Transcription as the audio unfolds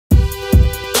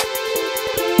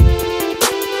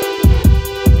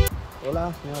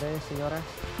Hola, señores, señoras.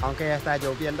 Aunque está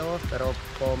lloviendo, pero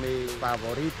por mi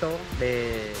favorito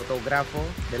de fotógrafo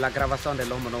de la grabación de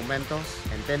los monumentos,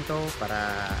 intento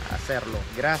para hacerlo.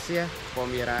 Gracias por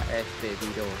mirar este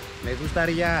video. Me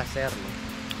gustaría hacerlo.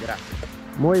 Gracias.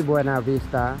 Muy buena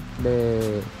vista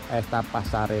de esta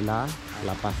pasarela,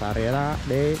 la pasarela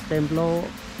de Templo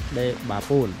de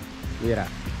Bapun. Mira,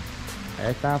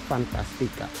 está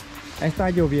fantástica. Está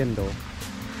lloviendo,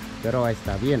 pero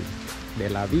está bien de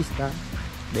la vista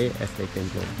de este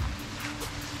templo.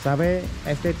 ¿Sabe?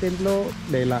 Este templo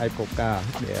de la época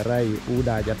de rey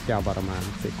Udayatyavarman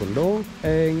II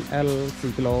en el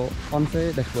siglo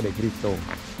XI después de Cristo.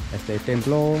 Este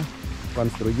templo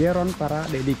construyeron para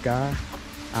dedicar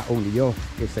a un dios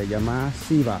que se llama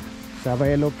Shiva.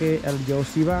 ¿Sabe lo que es el dios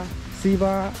Shiva?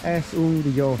 Shiva es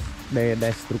un dios de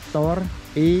destructor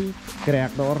y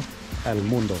creador del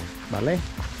mundo, ¿vale?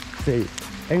 Sí.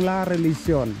 En la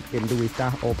religión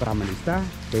hinduista o brahmanista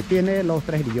que tiene los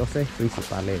tres dioses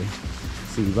principales,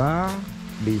 Shiva,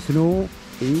 Vishnu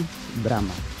y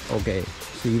Brahma. Ok,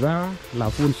 Shiva, la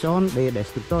función de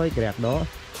destructor y creador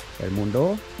del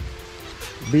mundo.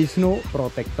 Vishnu,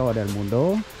 protector del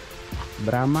mundo.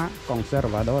 Brahma,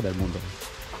 conservador del mundo.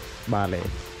 Vale.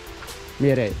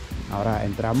 Mire, ahora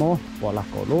entramos por las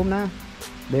columnas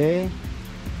de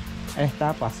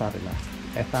esta pasarela.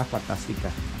 Está fantástica.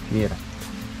 Mira.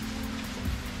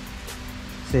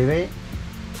 Se ve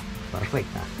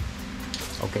perfecta.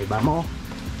 Ok, vamos.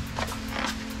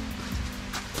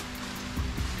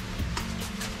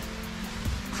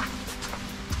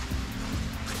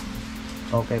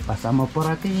 Ok, pasamos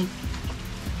por aquí.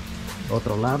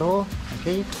 Otro lado,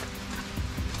 aquí.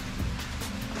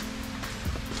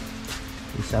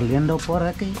 Y saliendo por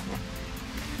aquí.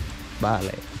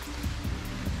 Vale.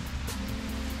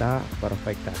 Está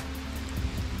perfecta.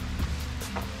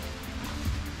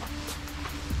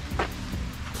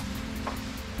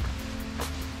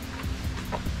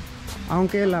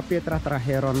 Aunque la piedra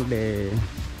trajeron de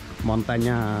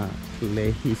montaña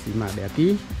lejísima de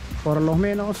aquí, por lo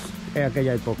menos en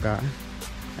aquella época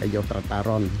ellos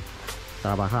trataron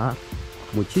trabajar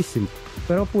muchísimo,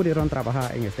 pero pudieron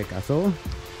trabajar en este caso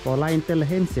por la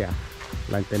inteligencia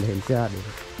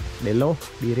de los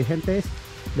dirigentes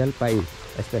del país,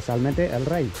 especialmente el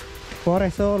rey. Por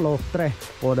eso los tres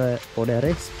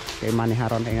poderes que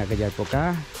manejaron en aquella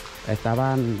época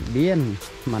estaban bien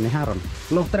manejaron.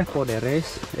 Los tres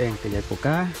poderes en aquella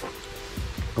época,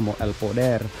 como el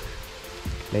poder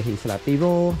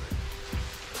legislativo,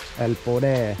 el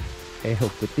poder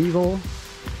ejecutivo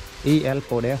y el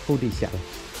poder judicial.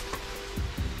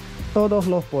 Todos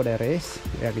los poderes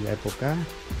de aquella época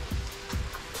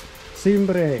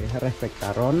siempre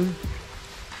respetaron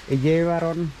y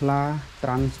llevaron la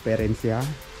transparencia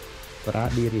para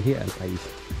dirigir el país.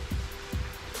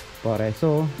 Por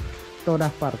eso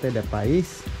todas partes del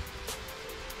país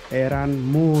eran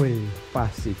muy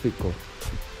pacíficos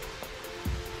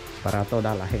para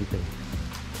toda la gente.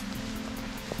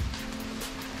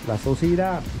 La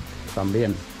sociedad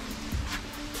también.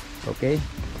 Ok.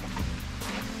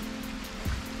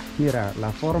 Mira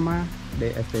la forma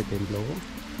de este templo.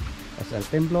 Es el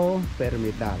templo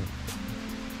piramidal.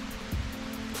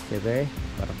 Se ve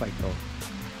perfecto.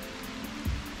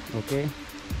 Ok.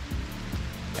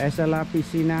 Esa es la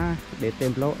piscina de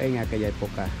templo en aquella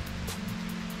época.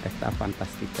 Está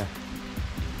fantástica.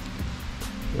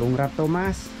 Y un rato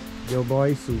más yo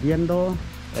voy subiendo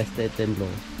este templo.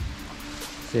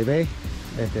 ¿Se ve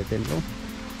este templo?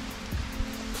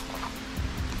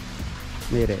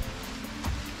 Mire,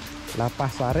 la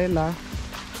pasarela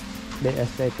de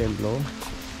este templo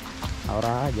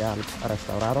ahora ya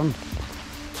restauraron.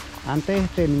 Antes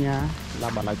tenía la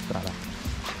balaustrada.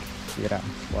 Mira,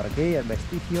 por aquí el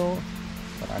vestigio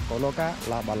para colocar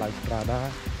la balaustrada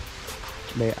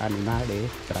de animal de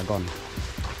dragón.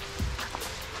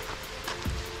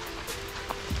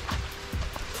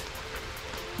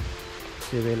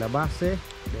 Se ve la base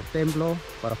del templo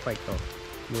perfecto.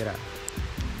 Mira,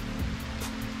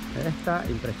 está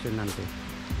impresionante.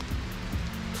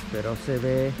 Pero se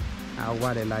ve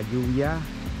agua de la lluvia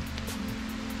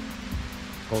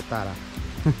cortada.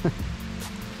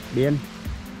 Bien.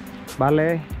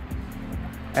 Vale,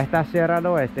 está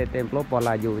cerrado este templo por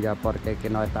la lluvia porque que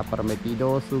no está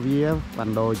permitido subir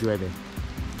cuando llueve.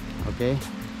 Ok,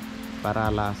 para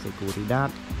la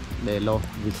seguridad de los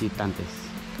visitantes.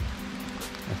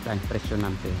 Está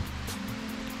impresionante.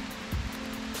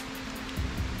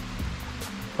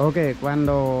 Ok,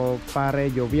 cuando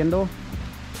pare lloviendo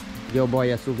yo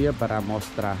voy a subir para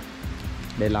mostrar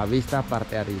de la vista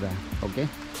parte arriba. Ok,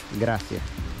 gracias.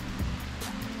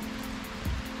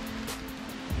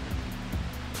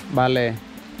 Vale,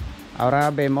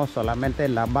 ahora vemos solamente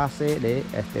la base de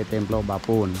este templo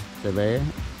Bapun. Se ve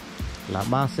la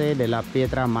base de la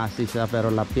piedra maciza,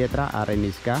 pero la piedra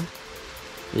arenisca,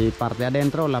 y parte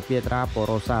adentro la piedra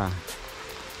porosa,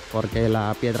 porque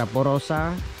la piedra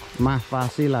porosa más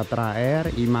fácil a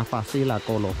traer y más fácil a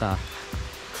colocar,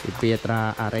 y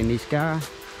piedra arenisca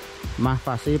más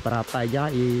fácil para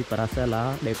tallar y para hacer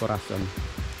la decoración.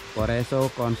 Por eso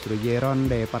construyeron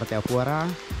de parte afuera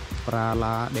para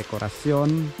la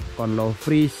decoración con los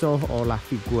frisos o las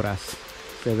figuras.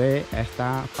 Se ve,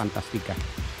 está fantástica.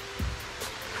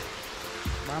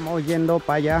 Vamos yendo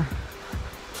para allá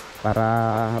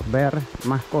para ver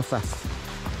más cosas.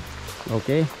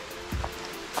 Ok.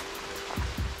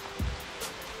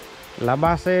 La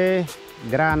base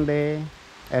grande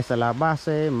es la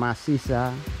base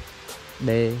maciza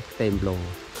de templo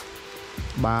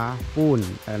Bapun,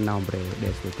 el nombre de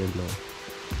este templo.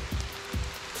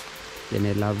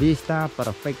 Tiene la vista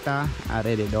perfecta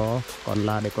alrededor con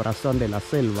la decoración de la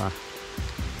selva.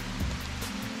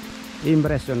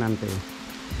 Impresionante.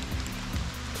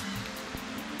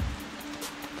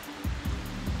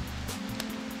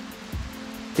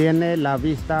 Tiene la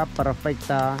vista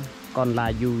perfecta con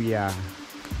la lluvia.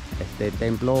 Este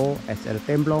templo es el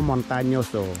templo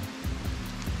montañoso.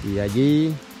 Y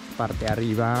allí, parte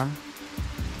arriba,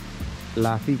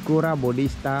 la figura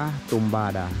budista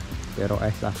tumbada. Pero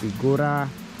esa figura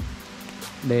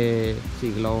de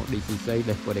siglo XVI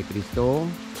después de Cristo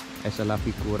es la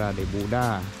figura de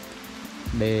Buda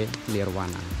de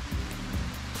Nirvana.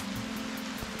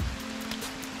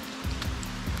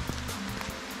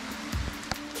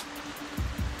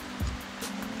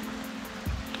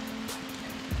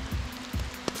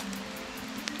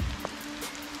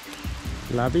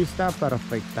 La vista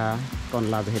perfecta con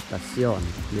la vegetación.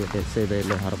 Se ven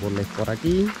los árboles por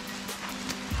aquí.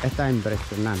 Está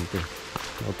impresionante.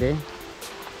 Ok.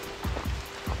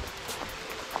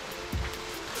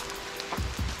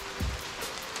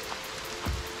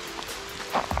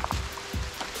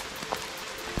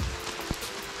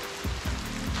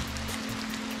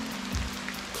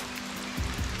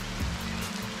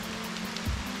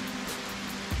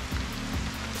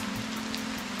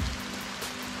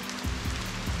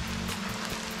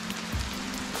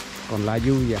 Con la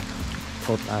lluvia,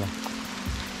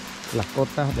 las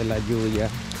gotas de la lluvia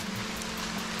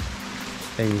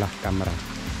en las cámaras.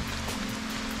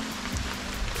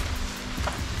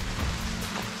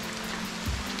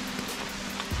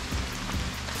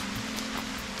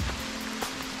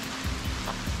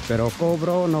 Pero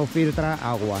cobro no filtra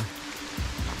agua.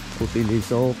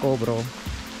 Utilizó cobro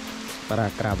para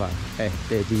grabar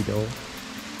este video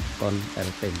con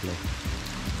el templo.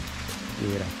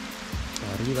 Mira,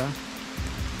 arriba.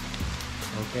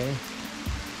 Ok.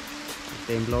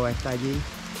 El templo está allí.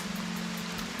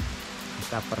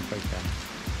 Está perfecta.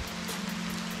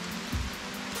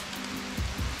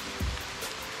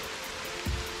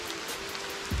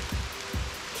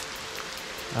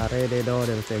 Alrededor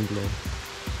del templo.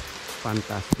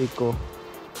 Fantástico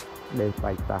del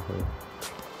paisaje.